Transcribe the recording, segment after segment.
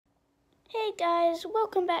Hey guys,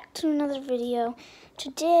 welcome back to another video.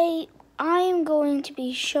 Today I am going to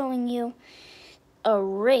be showing you a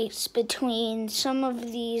race between some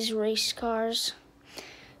of these race cars.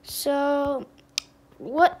 So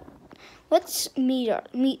let's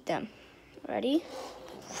meet them. Ready?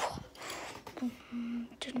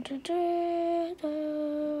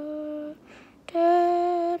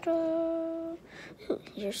 Ooh,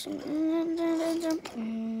 here's some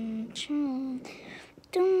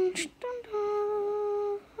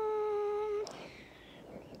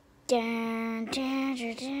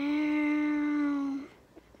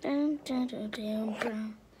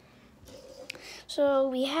So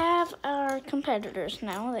we have our competitors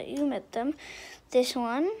now that you met them. This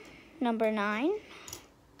one, number 9.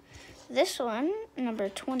 This one, number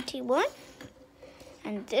 21.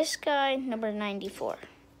 And this guy, number 94.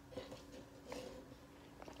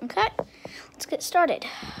 Okay, let's get started.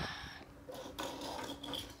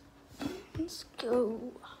 Let's go.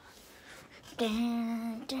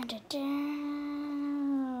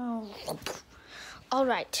 All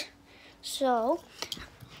right, so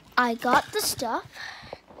I got the stuff.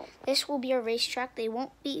 This will be a racetrack. They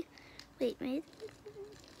won't be,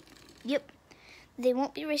 yep. They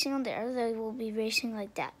won't be racing on there. They will be racing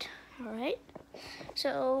like that, all right?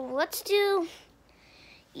 So let's do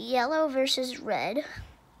yellow versus red.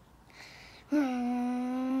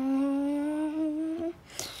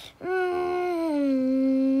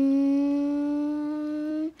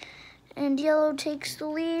 And yellow takes the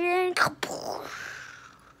lead.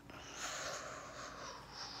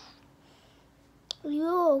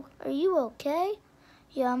 Are you okay?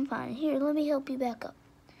 Yeah, I'm fine. Here, let me help you back up.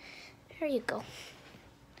 Here you go.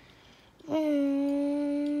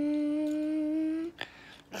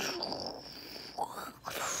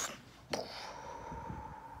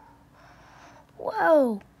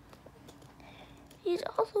 Whoa. He's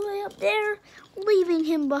all the way up there, leaving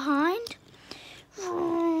him behind.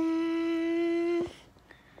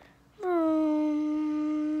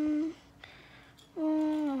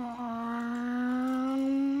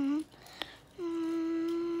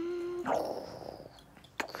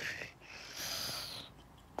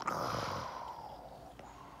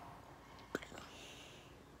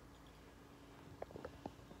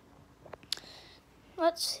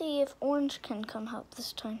 Let's see if orange can come help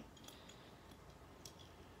this time.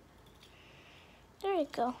 There you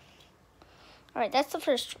go. All right, that's the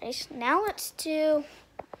first race. Now let's do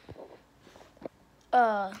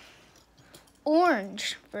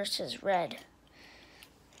orange versus red.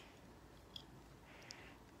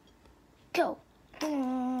 Go.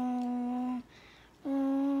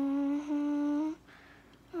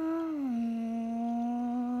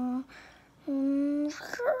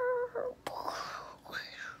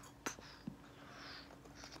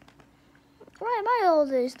 Why am I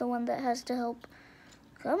always the one that has to help?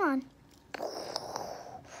 Come on.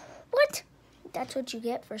 What? That's what you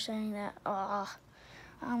get for saying that. Ah,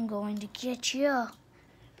 I'm going to get you.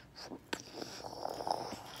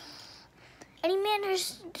 And he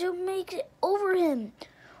managed to make it over him.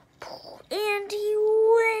 And he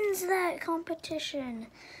wins that competition.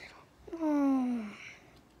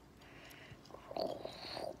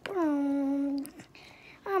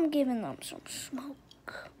 I'm giving them some smoke.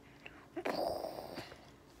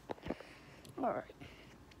 All right.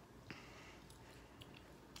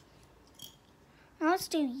 Now let's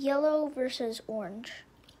do yellow versus orange.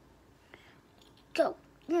 Go.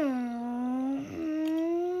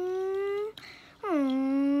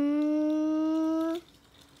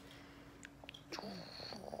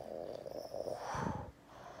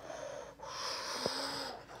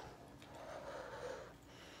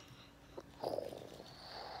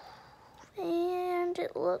 And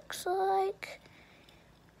it looks like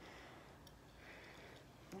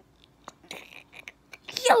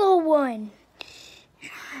yellow won.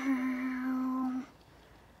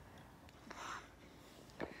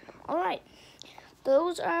 All right,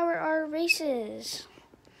 those are our races.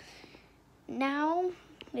 Now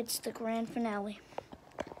it's the grand finale.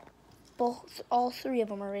 All three of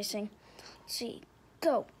them are racing. Let's see,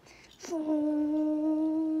 go.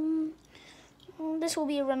 This will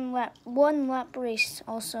be a one lap race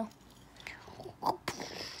also.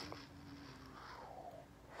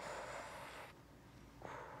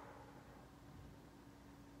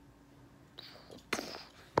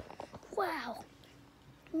 Wow.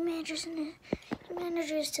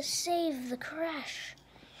 Manages to save the crash.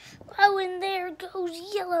 Oh, and there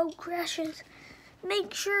goes yellow crashes.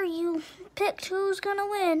 Make sure you picked who's gonna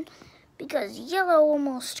win, because yellow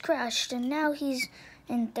almost crashed and now he's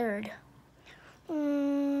in third.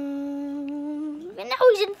 And now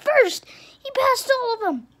he's in first. He passed all of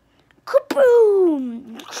them.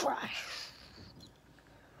 Kaboom! Crash.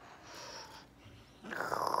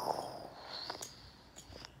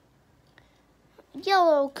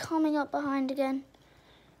 Yellow coming up behind again.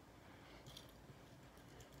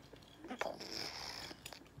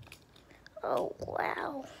 Oh,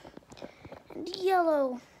 wow. And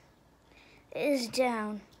yellow is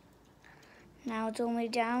down. Now it's only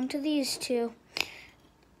down to these two.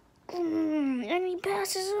 And he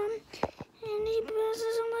passes him. And he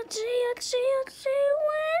passes him. Let's see.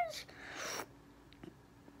 Wins.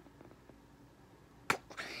 And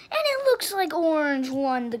it looks like orange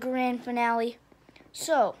won the grand finale.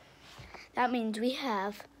 So, that means we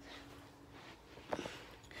have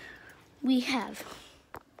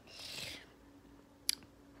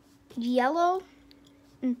yellow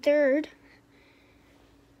in third,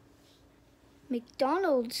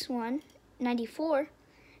 McDonald's won 94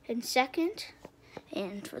 in second,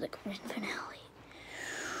 and for the grand finale,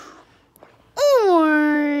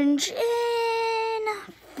 orange in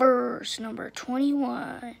first, number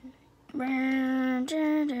 21.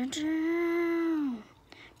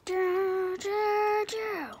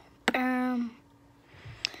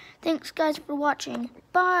 Thanks, guys, for watching.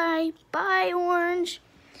 Bye. Bye, orange.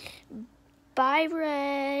 Bye,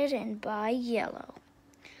 red. And bye, yellow.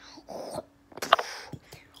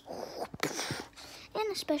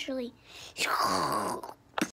 And especially...